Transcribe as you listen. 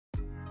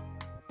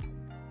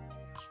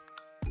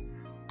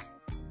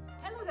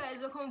guys,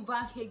 welcome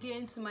back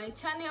again to my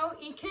channel.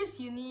 In case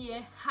you're new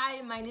here,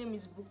 hi, my name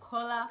is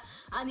Bukola,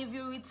 and if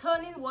you're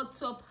returning,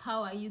 what's up,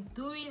 how are you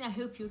doing? I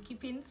hope you're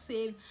keeping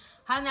safe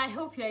and I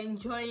hope you're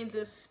enjoying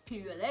this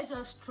period. Let's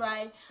just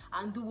try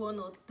and do one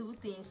or two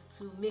things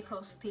to make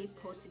us stay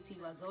positive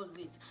as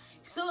always.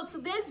 So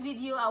today's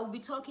video I will be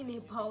talking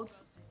about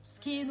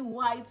skin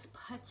white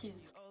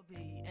patches.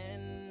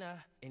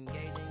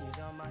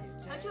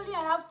 Actually,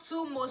 I have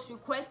two most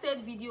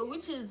requested videos,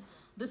 which is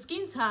the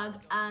skin tag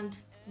and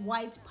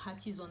white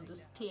patches on the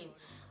skin,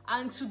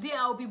 and today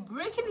I'll be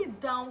breaking it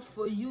down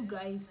for you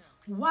guys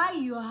why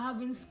you're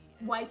having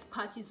white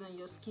patches on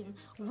your skin,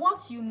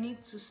 what you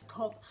need to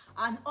stop,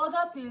 and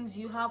other things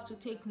you have to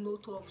take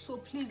note of. So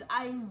please,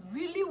 I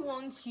really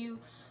want you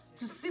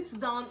to sit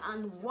down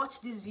and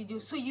watch this video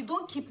so you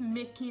don't keep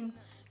making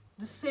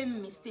the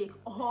same mistake.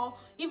 Or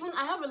even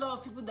I have a lot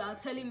of people that are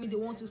telling me they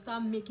want to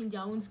start making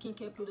their own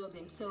skincare product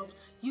themselves.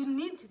 You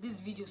need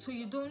this video so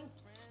you don't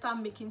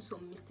start making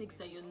some mistakes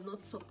that you're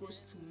not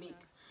supposed to make.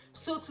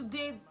 So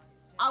today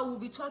I will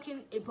be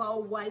talking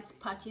about white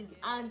patches,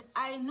 and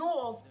I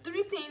know of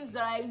 3 things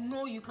that I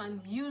know you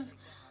can use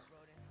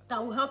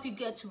that will help you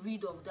get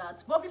rid of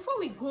that. But before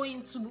we go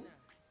into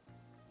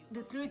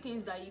the 3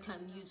 things that you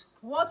can use,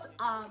 what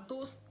are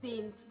those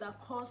things that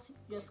cause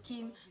your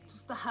skin to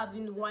start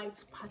having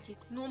white patches?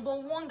 Number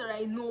 1 that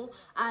I know,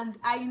 and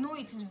I know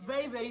it is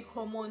very, very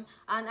common,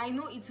 and I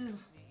know it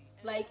is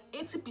like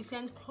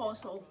 80%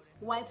 cause of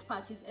white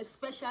patches,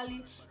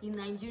 especially in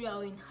Nigeria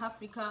or in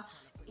Africa,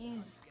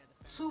 is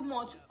too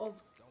much of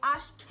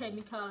harsh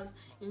chemicals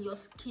in your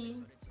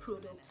skin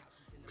products.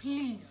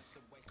 Please,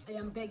 I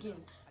am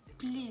begging,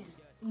 please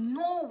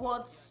know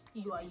what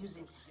you are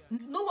using.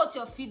 Know what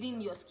you're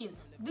feeding your skin.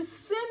 The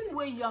same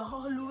way you are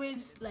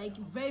always like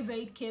very,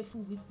 very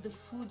careful with the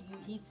food you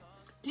eat,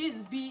 please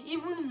be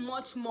even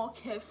much more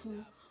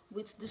careful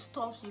with the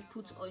stuffs you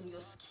put on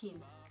your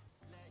skin.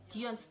 Do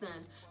you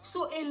understand?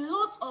 So a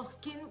lot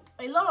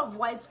of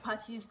white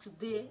patches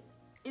today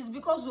is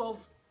because of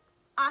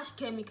harsh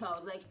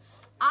chemicals, like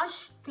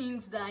harsh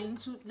things that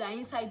are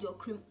inside your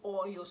cream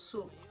or your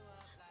soap.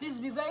 Please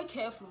be very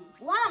careful.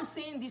 Why I'm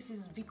saying this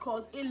is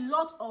because a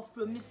lot of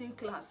promising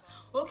class,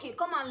 okay,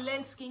 come and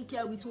learn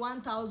skincare with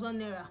 1,000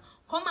 naira,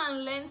 come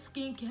and learn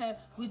skincare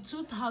with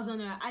 2,000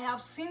 naira. I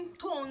have seen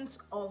tons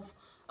of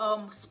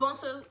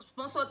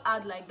sponsored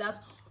ad like that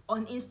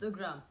on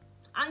Instagram,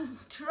 and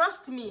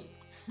trust me,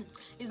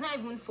 it's not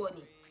even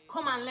funny.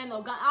 Come and learn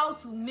how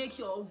to make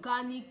your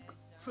organic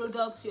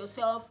products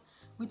yourself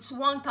with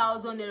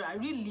 1,000 naira.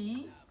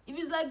 Really? If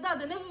it's like that,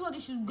 then everybody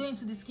should go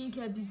into the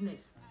skincare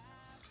business.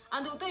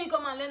 And they'll tell you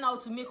come and learn how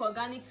to make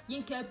organic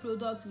skincare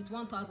products with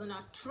 1,000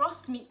 naira.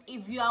 Trust me,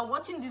 if you are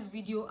watching this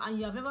video and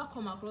you have ever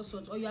come across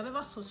such, or you have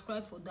ever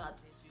subscribed for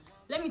that,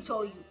 let me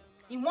tell you,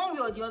 in one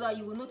way or the other,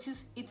 you will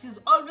notice it is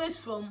always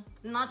from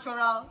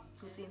natural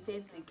to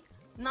synthetic,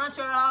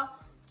 natural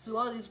to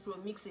all this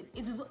pro-mixing.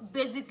 It is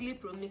basically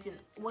pro-mixing.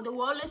 But they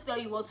will always tell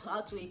you what to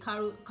add to a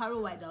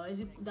caro white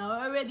that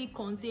already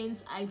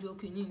contains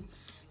hydroquinone.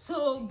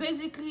 So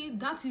basically,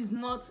 that is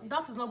not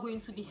going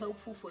to be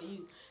helpful for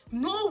you.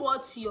 Know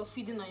what you're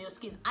feeding on your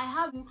skin. I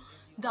have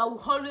that will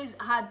always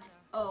add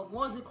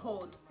what's it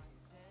called,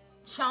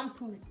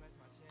 shampoo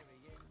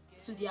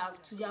to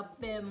their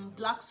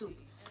black soap,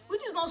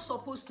 which is not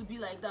supposed to be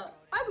like that.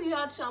 Why will you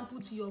add shampoo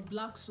to your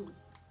black soap?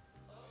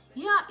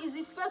 Yeah, it's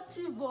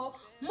effective, but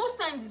most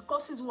times it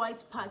causes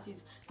white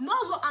patches.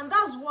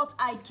 That's what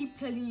I keep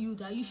telling you,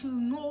 that you should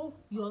know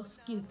your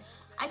skin.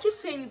 I keep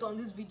saying it on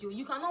this video.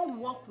 You cannot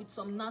work with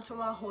some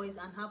natural oils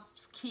and have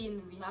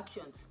skin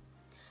reactions.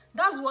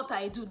 That's what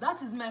I do.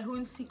 That is my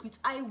own secret.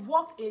 I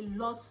work a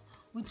lot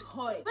with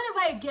oil.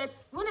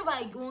 Whenever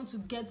I want to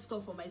get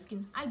stuff for my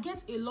skin, I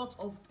get a lot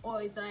of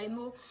oils that I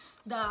know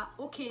that,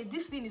 okay,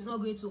 this thing is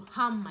not going to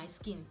harm my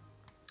skin.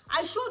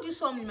 I showed you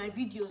some in my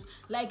videos.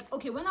 Like,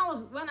 okay, when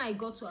I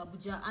got to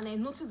Abuja and I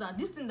noticed that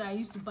this thing that I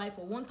used to buy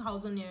for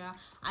 1,000 naira,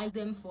 I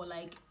them for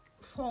like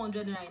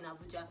 400 naira in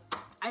Abuja.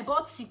 I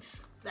bought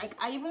 6. Like,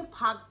 I even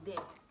packed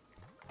them.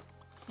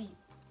 See,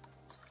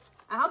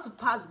 I had to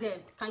pack them.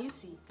 Can you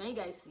see? Can you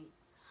guys see?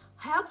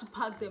 I had to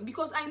pack them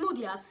because I know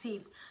they are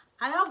safe.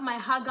 I have my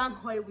argan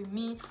oil with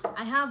me.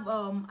 I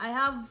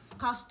have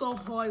castor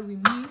oil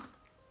with me.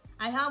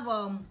 I have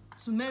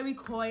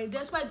turmeric oil.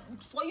 Despite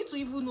for you to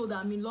even know that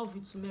I'm in love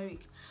with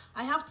turmeric,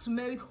 I have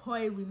turmeric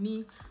oil with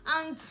me.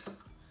 And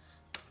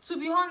to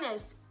be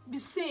honest, be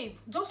safe.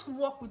 Just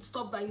work with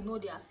stuff that you know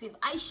they are safe.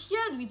 I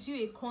shared with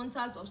you a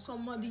contact of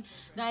somebody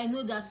that I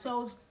know that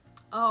sells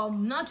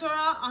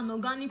natural and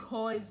organic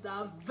oils that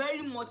are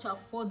very much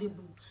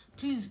affordable.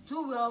 Please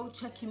do well,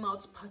 check him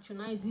out,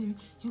 patronize him.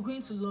 You're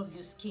going to love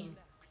your skin.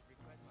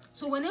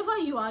 So whenever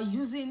you are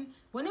using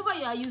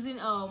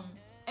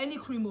any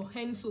cream or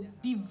any soap,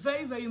 be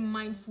very, very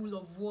mindful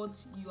of what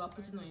you are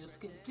putting on your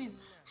skin. Please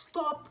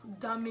stop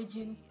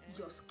damaging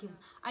your skin.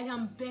 I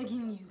am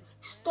begging you,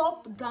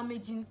 stop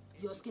damaging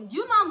your skin. Do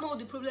you now know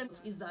the problem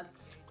is that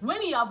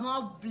when you have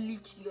now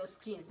bleached your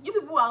skin, you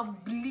people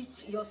have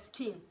bleached your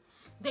skin,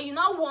 then you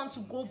now want to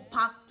go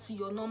back to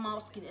your normal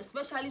skin,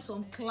 especially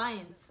some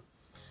clients.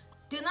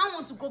 They now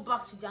want to go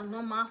back to their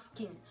normal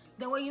skin.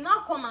 Then when you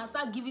now come and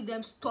start giving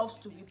them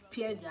stuff to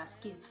repair their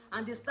skin,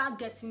 and they start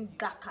getting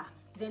darker,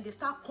 then they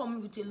start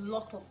coming with a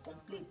lot of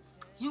complaint.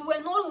 You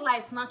were not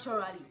light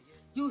naturally.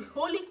 You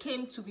only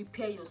came to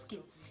repair your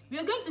skin. We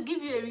are going to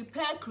give you a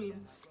repair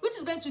cream, which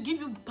is going to give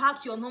you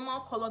back your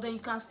normal color. Then you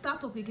can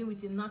start up again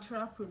with a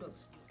natural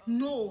product.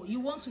 No,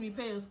 you want to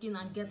repair your skin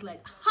and get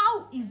light.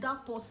 How is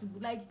that possible?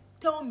 Like,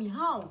 tell me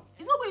how.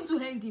 It's not going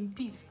to end in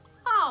peace.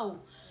 How?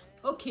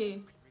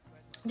 Okay,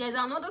 there's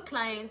another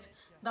client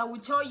that will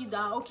tell you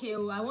that, okay,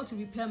 oh, I want to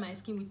repair my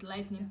skin with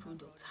lightening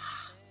products.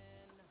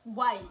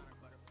 Why?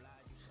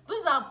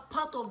 Those are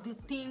part of the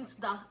things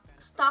that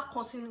start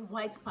causing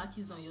white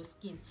patches on your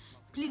skin.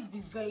 Please be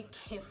very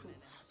careful.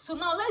 So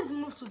now let's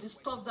move to the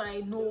stuff that I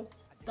know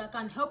that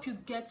can help you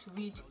get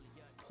rid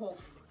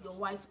of your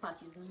white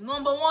patches.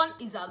 Number one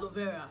is aloe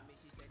vera.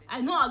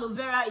 I know aloe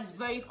vera is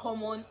very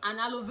common, and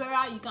aloe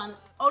vera you can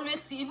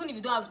always see, even if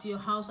you don't have it in your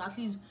house, at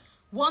least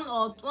one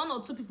or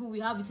two people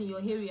will have it in your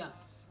area.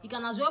 You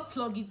can as well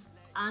plug it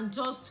and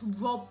just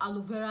rub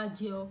aloe vera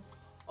gel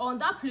on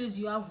that place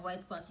you have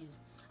white patches.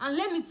 And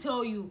let me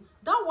tell you,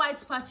 that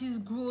white patches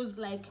grows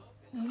like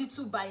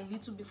little by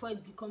little before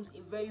it becomes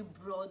a very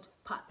broad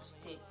patch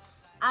there.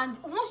 And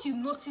once you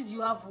notice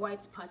you have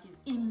white patches,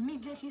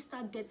 immediately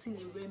start getting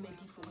a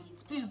remedy for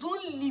it. Please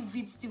don't leave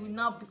it till it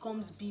now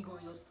becomes big on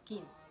your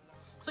skin.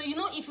 So you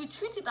know, if you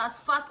treat it as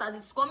fast as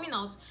it's coming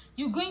out,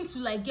 you're going to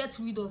like get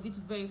rid of it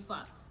very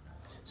fast.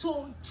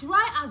 So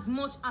try as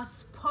much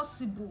as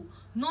possible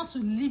not to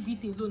leave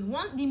it alone.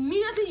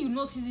 Immediately you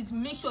notice it,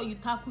 make sure you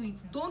tackle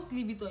it. Don't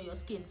leave it on your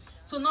skin.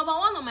 So number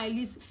one on my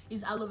list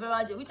is aloe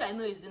vera gel, which I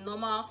know is the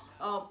normal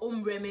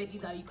home remedy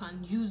that you can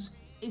use,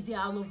 is the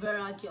aloe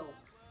vera gel.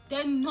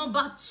 Then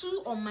number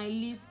two on my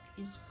list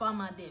is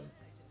Pharmadem.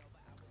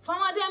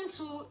 Pharmadem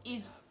too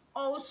is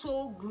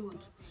also good.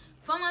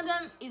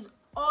 Pharmadem is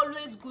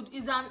always good.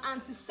 It's an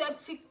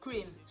antiseptic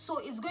cream, so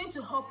it's going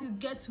to help you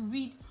get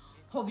rid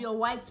of your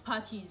white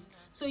patches.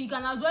 So you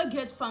can as well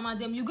get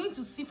Pharmadem. You're going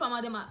to see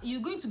Pharmadem.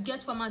 You're going to get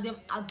Pharmadem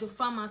at the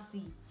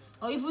pharmacy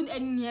or even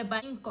any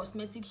nearby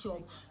cosmetic shop.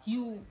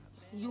 You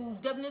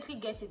definitely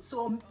get it.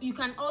 So you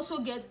can also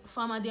get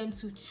Pharmadem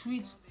to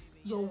treat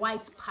your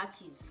white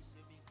patches.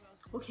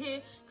 Okay,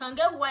 you can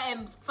get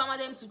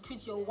Pharmadem to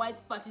treat your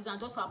white patches and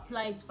just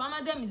apply it.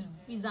 Pharmadem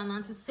is an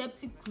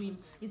antiseptic cream.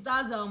 It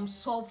has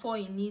sulfur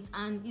in it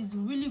and is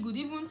really good.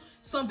 Even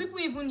some people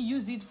even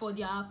use it for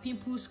their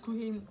pimples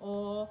cream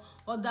or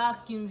other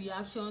skin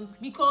reactions,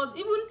 because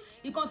even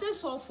it contains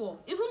sulfur.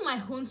 Even my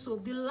own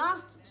soap, the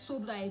last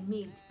soap that I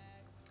made,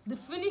 the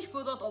finished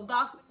product of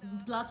that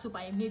black soap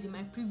I made in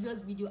my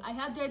previous video, I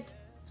added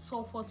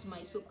sulfur to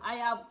my soap. I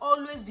have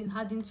always been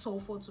adding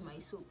sulfur to my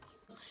soap.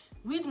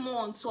 Read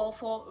more on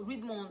sulfur,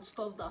 read more on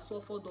stuff that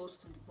sulfur does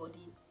to the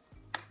body.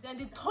 Then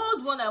the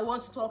third one I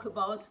want to talk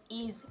about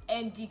is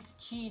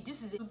NDXG.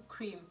 This is a tube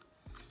cream.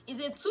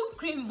 It's a tube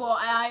cream, but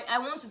I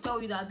want to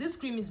tell you that this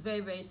cream is very,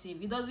 very safe.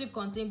 It doesn't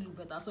contain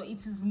glutathione, so it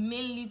is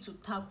mainly to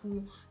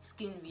tackle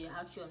skin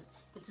reaction.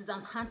 It is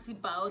an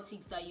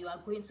antibiotic that you are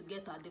going to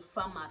get at the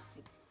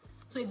pharmacy.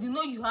 So if you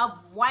know you have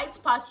white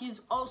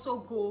patches, also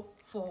go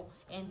for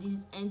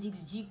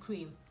NDXG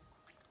cream,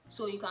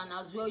 so you can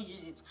as well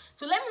use it.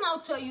 So let me now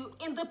tell you,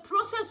 in the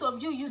process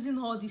of you using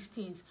all these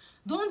things,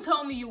 don't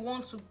tell me you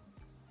want to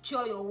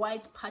cure your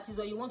white patches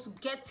or you want to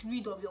get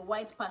rid of your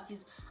white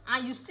patches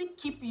and you still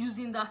keep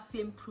using that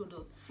same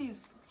product.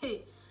 Sis,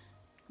 hey,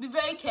 be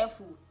very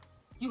careful.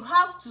 You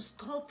have to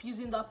stop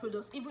using that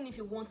product even if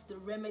you want the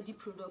remedy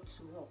product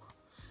to work.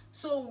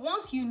 So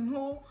once you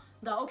know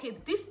that, okay,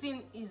 this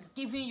thing is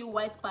giving you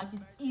white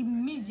patches,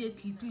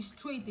 immediately please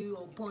throw it away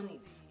or burn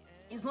it.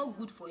 It's not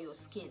good for your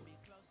skin.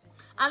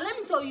 And let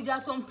me tell you, there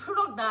are some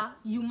products that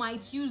you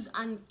might use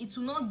and it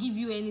will not give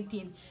you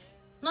anything,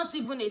 not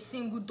even a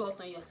single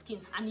dot on your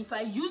skin. And if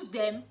I use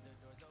them,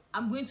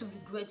 I'm going to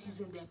regret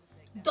using them.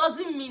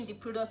 Doesn't mean the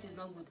product is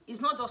not good.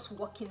 It's not just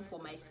working for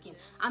my skin.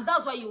 And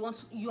that's why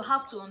you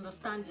have to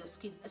understand your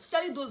skin,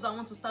 especially those that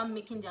want to start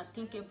making their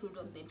skincare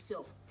product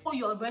themselves. Know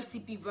your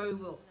recipe very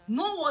well.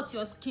 Know what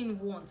your skin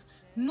wants.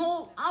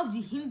 Have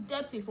the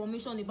in-depth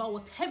information about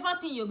whatever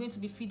thing you're going to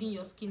be feeding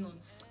your skin on.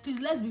 Please,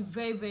 let's be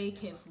very, very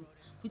careful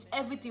with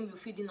everything we're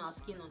feeding our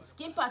skin on.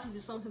 Skin patches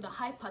is something that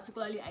I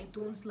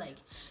don't like.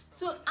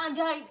 So, and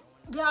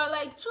there are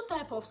like two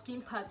types of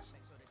skin patch.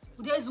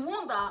 There's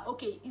one that,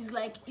 okay, is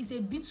a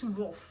bit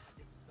rough.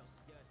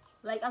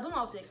 Like, I don't know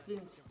how to explain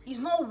it. It's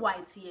not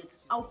white yet.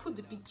 I'll put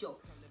the picture.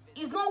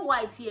 It's not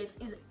white yet.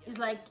 It's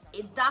like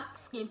a dark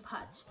skin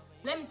patch.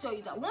 Let me tell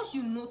you that once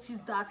you notice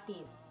that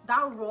thing,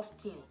 that rough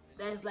thing,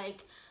 there's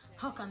like,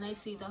 how can I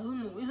say it? I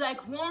don't know. It's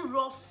like one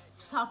rough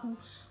circle.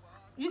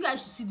 You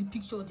guys should see the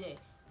picture there.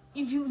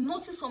 If you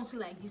notice something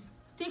like this,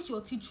 take your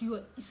tea tree.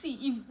 See,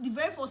 if the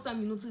very first time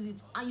you notice it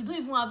and you don't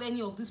even have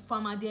any of this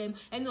Pharmadem,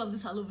 any of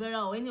this aloe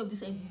vera or any of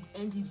this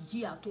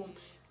NDG at home,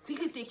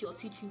 quickly take your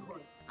tea tree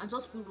oil and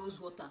just put rose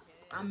water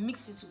and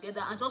mix it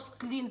together and just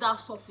clean that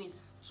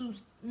surface to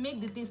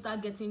make the thing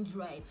start getting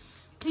dry.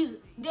 Please,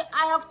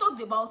 I have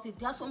talked about it.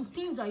 There are some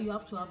things that you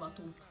have to have at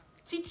home.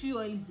 Tea tree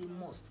oil is a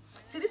must.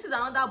 See, this is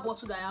another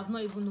bottle that I have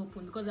not even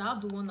opened because I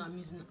have the one I'm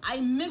using. I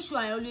make sure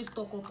I always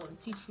stock up on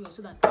tea tree oil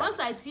so that once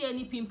I see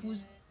any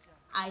pimples,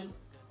 I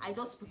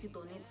just put it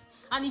on it.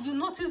 And if you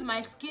notice,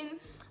 my skin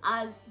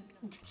has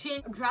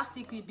changed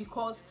drastically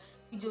because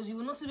videos, you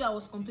will notice where I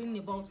was complaining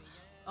about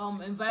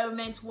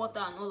environment,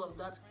 water, and all of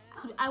that.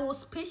 I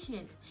was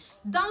patient.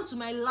 Down to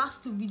my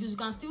last 2 videos, you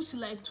can still see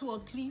like 2 or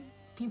 3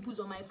 pimples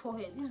on my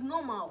forehead. It's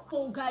normal.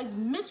 So guys,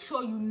 make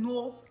sure you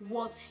know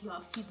what you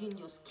are feeding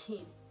your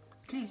skin.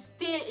 Please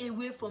stay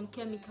away from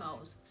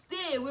chemicals.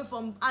 Stay away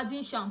from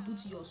adding shampoo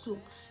to your soap.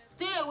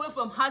 Stay away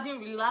from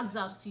adding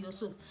relaxers to your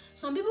soap.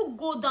 Some people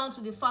go down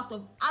to the fact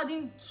of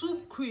adding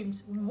tube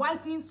creams,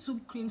 whitening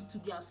tube creams to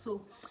their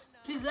soap.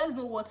 Please, let's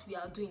know what we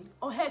are doing,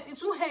 or else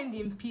it will end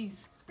in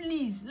peace.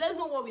 Please, let's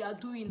know what we are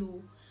doing.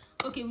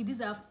 Oh, okay, with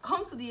this, I've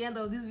come to the end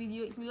of this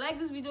video. If you like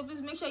this video,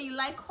 please make sure you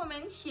like,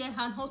 comment, share,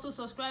 and also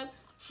subscribe.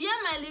 Share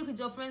my link with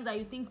your friends that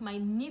you think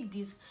might need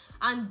this,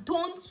 and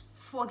don't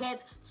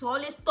forget to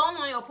always turn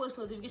on your post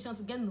notification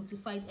to get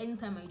notified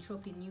anytime I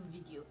drop a new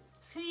video.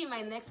 See you in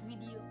my next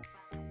video.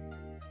 Bye.